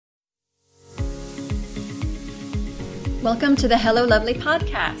Welcome to the Hello Lovely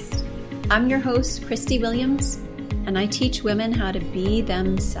podcast. I'm your host, Christy Williams, and I teach women how to be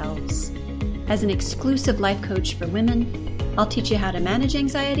themselves. As an exclusive life coach for women, I'll teach you how to manage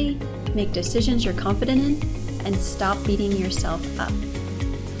anxiety, make decisions you're confident in, and stop beating yourself up.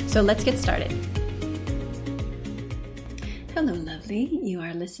 So let's get started. Hello, lovely. You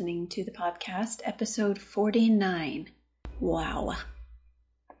are listening to the podcast, episode 49. Wow.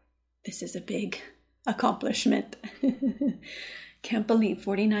 This is a big accomplishment. Can't believe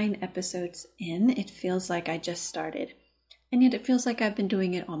 49 episodes in. It feels like I just started. And yet it feels like I've been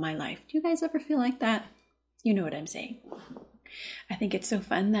doing it all my life. Do you guys ever feel like that? You know what I'm saying. I think it's so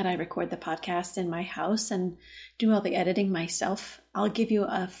fun that I record the podcast in my house and do all the editing myself. I'll give you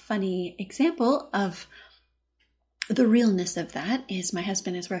a funny example of the realness of that is my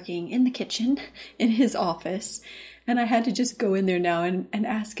husband is working in the kitchen in his office, and I had to just go in there now and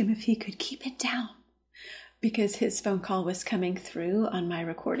ask him if he could keep it down because his phone call was coming through on my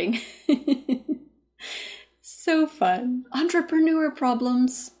recording. So fun. Entrepreneur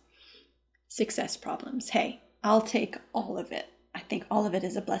problems, success problems. Hey, I'll take all of it. I think all of it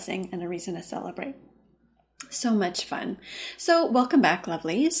is a blessing and a reason to celebrate. So much fun. So welcome back,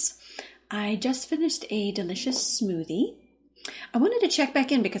 lovelies. I just finished a delicious smoothie. I wanted to check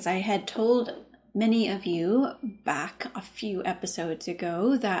back in because I had told many of you back a few episodes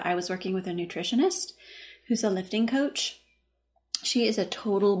ago that I was working with a nutritionist who's a lifting coach. She is a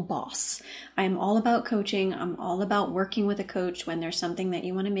total boss. I'm all about coaching. I'm all about working with a coach when there's something that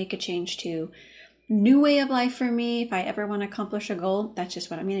you want to make a change to. New way of life for me. If I ever want to accomplish a goal, that's just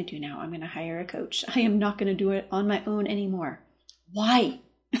what I'm going to do now. I'm going to hire a coach. I am not going to do it on my own anymore. Why?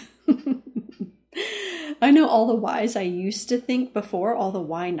 I know all the whys I used to think before, all the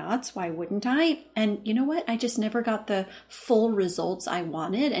why nots, why wouldn't I? And you know what? I just never got the full results I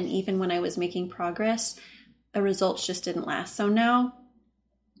wanted. And even when I was making progress, the results just didn't last. So now,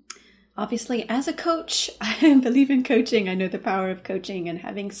 obviously, as a coach, I believe in coaching. I know the power of coaching, and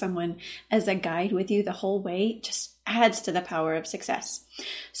having someone as a guide with you the whole way just adds to the power of success.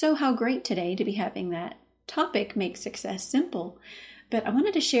 So how great today to be having that topic, make success simple. But I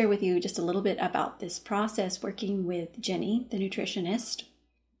wanted to share with you just a little bit about this process working with Jenny, the nutritionist.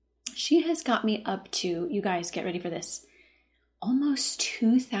 She has got me up to, you guys get ready for this, almost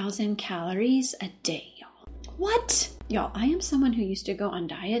 2,000 calories a day, y'all. What? Y'all, I am someone who used to go on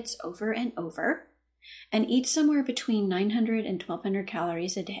diets over and over and eat somewhere between 900 and 1,200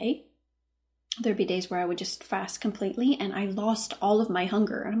 calories a day. There'd be days where I would just fast completely and I lost all of my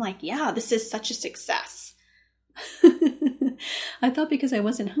hunger. And I'm like, yeah, this is such a success. I thought because I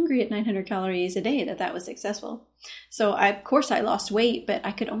wasn't hungry at 900 calories a day that was successful. So of course I lost weight, but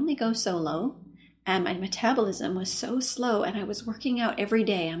I could only go so low and my metabolism was so slow and I was working out every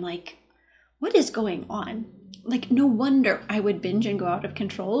day. I'm like, what is going on? Like, no wonder I would binge and go out of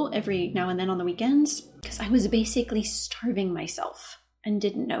control every now and then on the weekends because I was basically starving myself and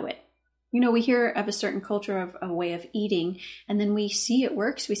didn't know it. You know, we hear of a certain culture of a way of eating, and then we see it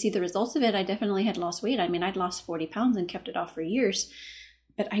works. We see the results of it. I definitely had lost weight. I mean, I'd lost 40 pounds and kept it off for years,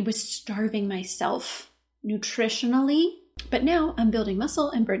 but I was starving myself nutritionally. But now I'm building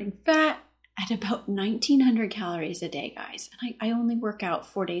muscle and burning fat at about 1,900 calories a day, guys. And I only work out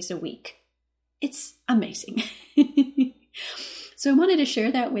 4 days a week. It's amazing. So I wanted to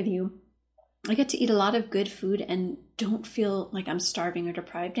share that with you. I get to eat a lot of good food and don't feel like I'm starving or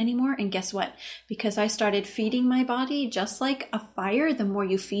deprived anymore. And guess what? Because I started feeding my body just like a fire, the more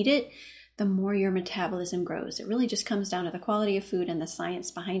you feed it, the more your metabolism grows. It really just comes down to the quality of food and the science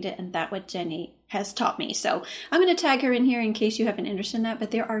behind it. And that's what Jenny has taught me. So I'm going to tag her in here in case you have an interest in that.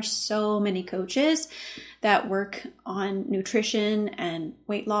 But there are so many coaches that work on nutrition and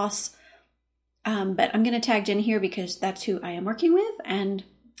weight loss. But I'm going to tag Jenny here because that's who I am working with. And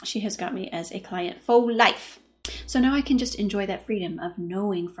she has got me as a client for life. So now I can just enjoy that freedom of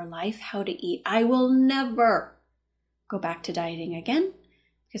knowing for life how to eat. I will never go back to dieting again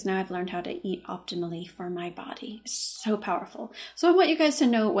because now I've learned how to eat optimally for my body. It's so powerful. So I want you guys to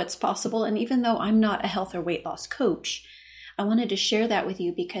know what's possible. And even though I'm not a health or weight loss coach, I wanted to share that with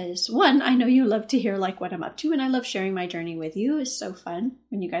you because one, I know you love to hear like what I'm up to, and I love sharing my journey with you. It's so fun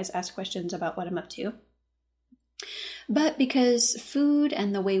when you guys ask questions about what I'm up to. But because food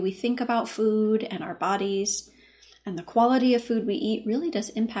and the way we think about food and our bodies and the quality of food we eat really does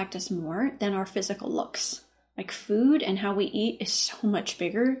impact us more than our physical looks. Like food and how we eat is so much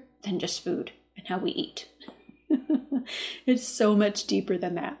bigger than just food and how we eat. It's so much deeper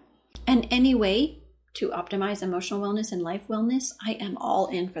than that. And any way to optimize emotional wellness and life wellness, I am all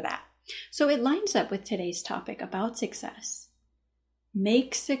in for that. So it lines up with today's topic about success.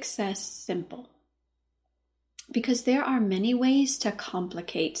 Make success simple. Because there are many ways to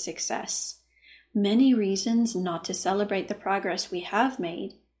complicate success, many reasons not to celebrate the progress we have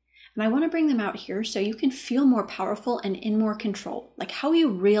made. And I want to bring them out here so you can feel more powerful and in more control, like how you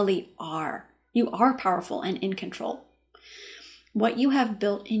really are. You are powerful and in control. What you have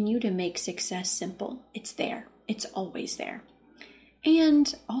built in you to make success simple, it's there. It's always there.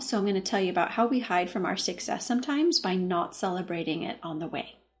 And also I'm going to tell you about how we hide from our success sometimes by not celebrating it on the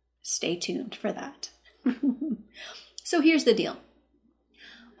way. Stay tuned for that. So here's the deal.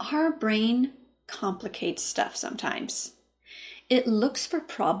 Our brain complicates stuff sometimes. It looks for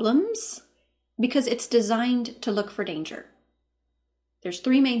problems because it's designed to look for danger. There's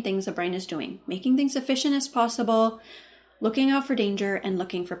three main things the brain is doing: making things efficient as possible, looking out for danger, and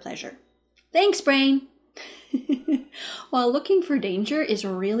looking for pleasure. Thanks, brain! While looking for danger is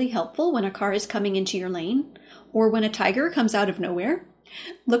really helpful when a car is coming into your lane or when a tiger comes out of nowhere,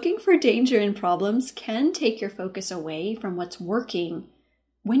 looking for danger and problems can take your focus away from what's working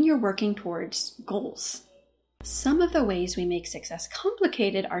when you're working towards goals. Some of the ways we make success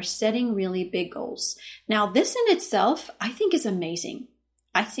complicated are setting really big goals. Now, this in itself, I think, is amazing.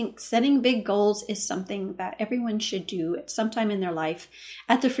 I think setting big goals is something that everyone should do at some time in their life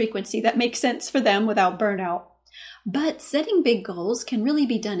at the frequency that makes sense for them without burnout. But setting big goals can really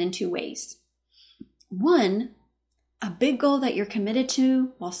be done in two ways. One, a big goal that you're committed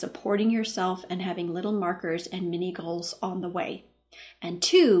to while supporting yourself and having little markers and mini goals on the way. And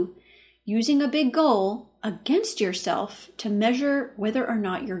two, using a big goal against yourself to measure whether or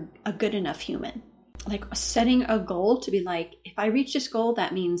not you're a good enough human. Like setting a goal to be like, if I reach this goal,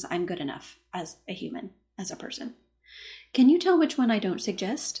 that means I'm good enough as a human, as a person. Can you tell which one I don't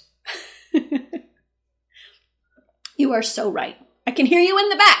suggest? You are so right. I can hear you in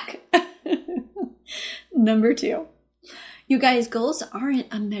the back. Number two, you guys, goals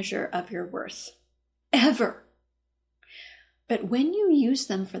aren't a measure of your worth, ever. But when you use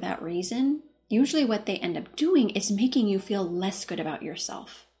them for that reason, usually what they end up doing is making you feel less good about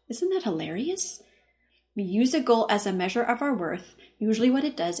yourself. Isn't that hilarious? We use a goal as a measure of our worth. Usually what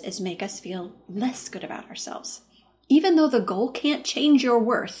it does is make us feel less good about ourselves, even though the goal can't change your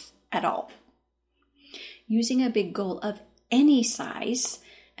worth at all. Using a big goal of any size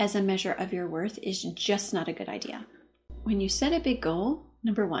as a measure of your worth is just not a good idea. When you set a big goal,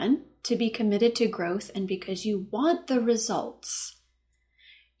 number one, to be committed to growth and because you want the results,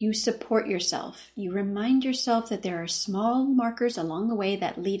 you support yourself. You remind yourself that there are small markers along the way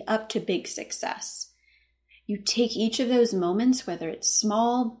that lead up to big success. You take each of those moments, whether it's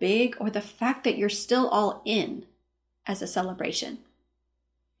small, big, or the fact that you're still all in, as a celebration.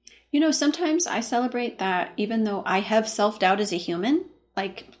 You know, sometimes I celebrate that even though I have self-doubt as a human,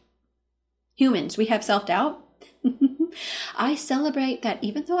 like humans, we have self-doubt. I celebrate that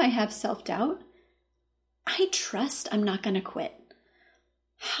even though I have self-doubt, I trust I'm not going to quit.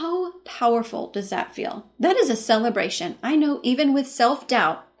 How powerful does that feel? That is a celebration. I know even with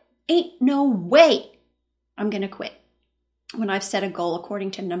self-doubt, ain't no way I'm going to quit when I've set a goal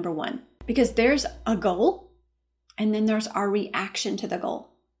according to number one. Because there's a goal, and then there's our reaction to the goal.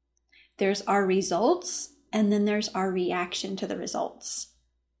 There's our results, and then there's our reaction to the results.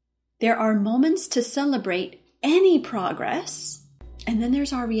 There are moments to celebrate any progress, and then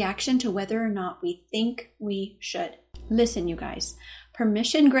there's our reaction to whether or not we think we should. Listen, you guys,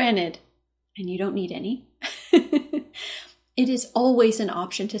 permission granted, and you don't need any. It is always an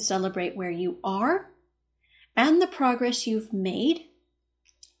option to celebrate where you are and the progress you've made,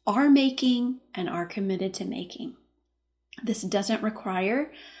 are making, and are committed to making. This doesn't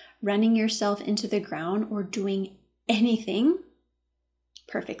require running yourself into the ground or doing anything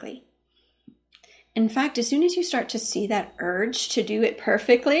perfectly. In fact, as soon as you start to see that urge to do it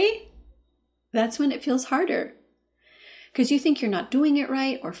perfectly, that's when it feels harder. Because you think you're not doing it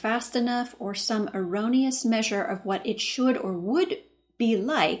right or fast enough or some erroneous measure of what it should or would be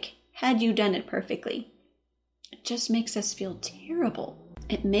like had you done it perfectly. It just makes us feel terrible.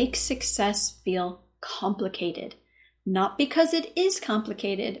 It makes success feel complicated. Not because it is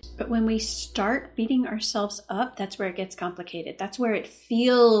complicated, but when we start beating ourselves up, that's where it gets complicated. That's where it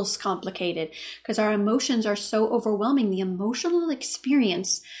feels complicated because our emotions are so overwhelming. The emotional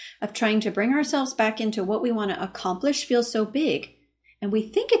experience of trying to bring ourselves back into what we want to accomplish feels so big. And we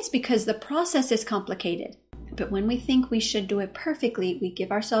think it's because the process is complicated. But when we think we should do it perfectly, we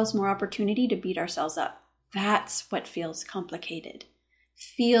give ourselves more opportunity to beat ourselves up. That's what feels complicated.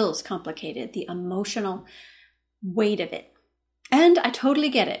 Feels complicated, the emotional weight of it. And I totally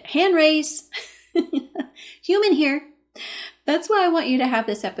get it. Hand raise. Human here. That's why I want you to have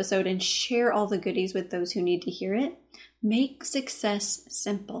this episode and share all the goodies with those who need to hear it. Make success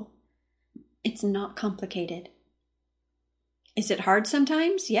simple. It's not complicated. Is it hard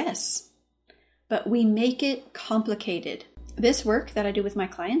sometimes? Yes. But we make it complicated. This work that I do with my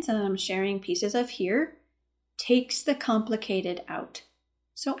clients and that I'm sharing pieces of here takes the complicated out.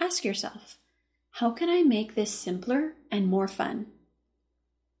 So ask yourself, how can I make this simpler and more fun?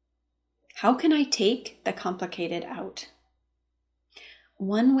 How can I take the complicated out?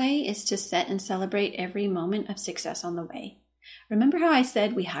 One way is to set and celebrate every moment of success on the way. Remember how I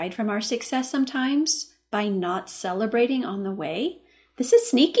said we hide from our success sometimes by not celebrating on the way? This is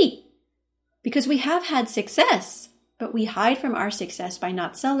sneaky because we have had success, but we hide from our success by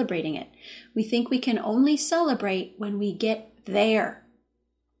not celebrating it. We think we can only celebrate when we get there,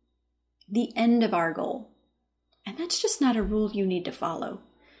 the end of our goal. And that's just not a rule you need to follow.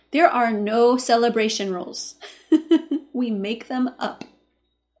 There are no celebration rules. We make them up.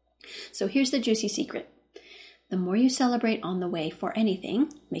 So here's the juicy secret. The more you celebrate on the way for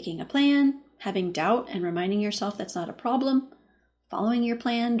anything, making a plan, having doubt and reminding yourself that's not a problem, following your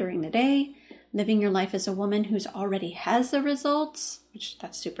plan during the day, living your life as a woman who's already has the results, which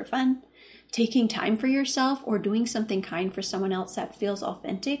that's super fun, taking time for yourself or doing something kind for someone else that feels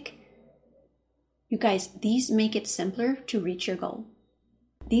authentic. You guys, these make it simpler to reach your goal.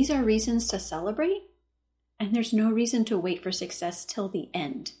 These are reasons to celebrate, and there's no reason to wait for success till the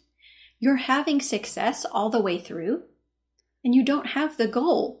end. You're having success all the way through, and you don't have the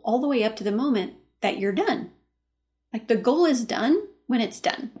goal all the way up to the moment that you're done. Like the goal is done when it's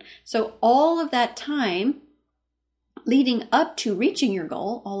done. So all of that time leading up to reaching your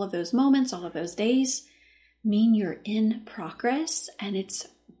goal, all of those moments, all of those days, mean you're in progress and it's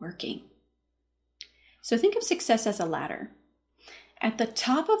working. So think of success as a ladder. At the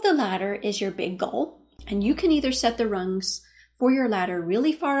top of the ladder is your big goal, and you can either set the rungs for your ladder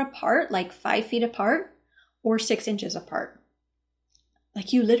really far apart, like 5 feet apart, or 6 inches apart.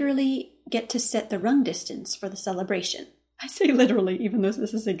 Like you literally get to set the rung distance for the celebration. I say literally, even though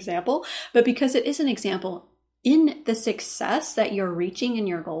this is an example, but because it is an example, in the success that you're reaching in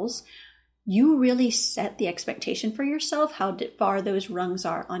your goals, you really set the expectation for yourself how far those rungs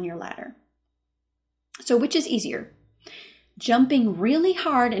are on your ladder. So which is easier? Jumping really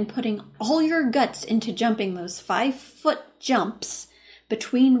hard and putting all your guts into jumping those 5-foot jumps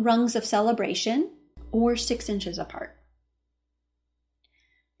between rungs of celebration, or 6 inches apart?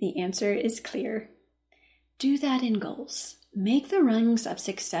 The answer is clear. Do that in goals. Make the rungs of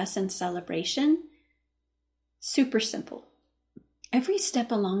success and celebration super simple. Every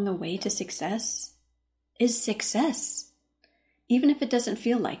step along the way to success is success, even if it doesn't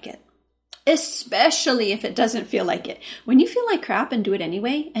feel like it. Especially if it doesn't feel like it. When you feel like crap and do it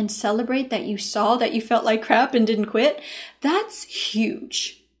anyway and celebrate that you saw that you felt like crap and didn't quit, that's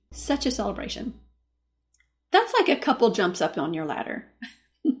huge. Such a celebration. That's like a couple jumps up on your ladder.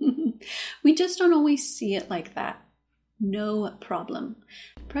 We just don't always see it like that. No problem.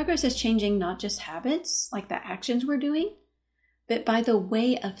 Progress is changing not just habits, like the actions we're doing, but by the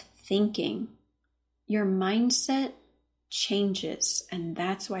way of thinking. Your mindset changes, and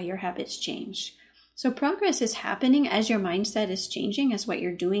that's why your habits change. So progress is happening as your mindset is changing, as what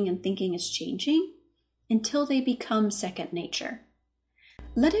you're doing and thinking is changing, until they become second nature.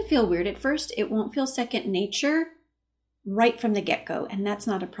 Let it feel weird at first. It won't feel second nature right from the get-go, and that's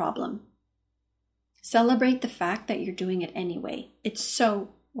not a problem. Celebrate the fact that you're doing it anyway. It's so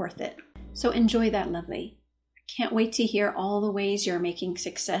worth it. So enjoy that, lovely. I can't wait to hear all the ways you're making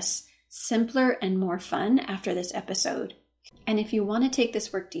success simpler and more fun after this episode. And if you want to take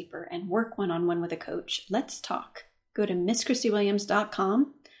this work deeper and work one-on-one with a coach, let's talk. Go to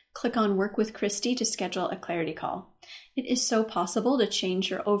MissChristyWilliams.com, click on Work with Christy to schedule a clarity call. It is so possible to change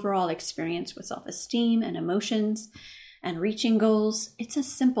your overall experience with self-esteem and emotions and reaching goals. It's a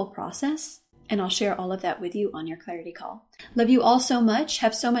simple process, and I'll share all of that with you on your clarity call. Love you all so much.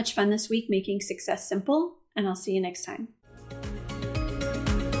 Have so much fun this week making success simple, and I'll see you next time.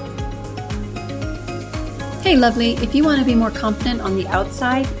 Hey, lovely, if you want to be more confident on the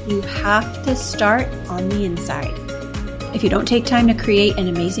outside, you have to start on the inside. If you don't take time to create an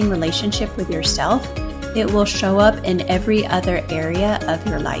amazing relationship with yourself, it will show up in every other area of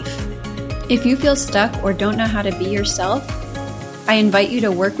your life. If you feel stuck or don't know how to be yourself, I invite you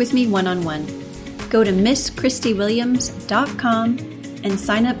to work with me one-on-one. Go to MissChristyWilliams.com and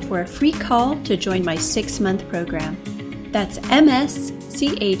sign up for a free call to join my 6-month program. That's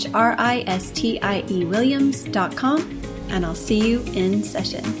MissChristyWilliams.com, and I'll see you in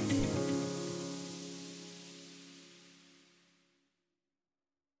session.